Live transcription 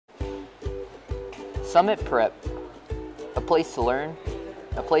Summit Prep, a place to learn,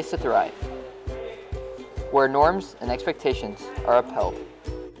 a place to thrive, where norms and expectations are upheld.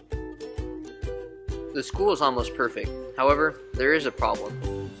 The school is almost perfect. However, there is a problem.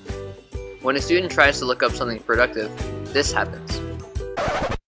 When a student tries to look up something productive, this happens.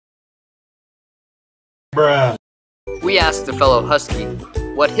 Bruh. We asked a fellow Husky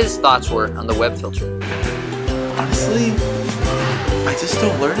what his thoughts were on the web filter. Honestly, I just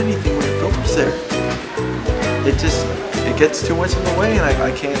don't learn anything when the filter's there. It gets too much in the way, and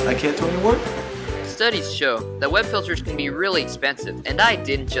I can't do any work. Studies show that web filters can be really expensive, and I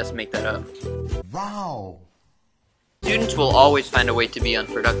didn't just make that up. Wow. Students will always find a way to be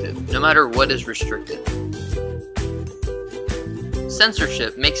unproductive, no matter what is restricted.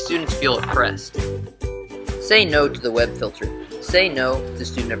 Censorship makes students feel oppressed. Say no to the web filter. Say no to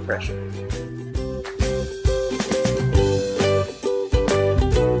student oppression.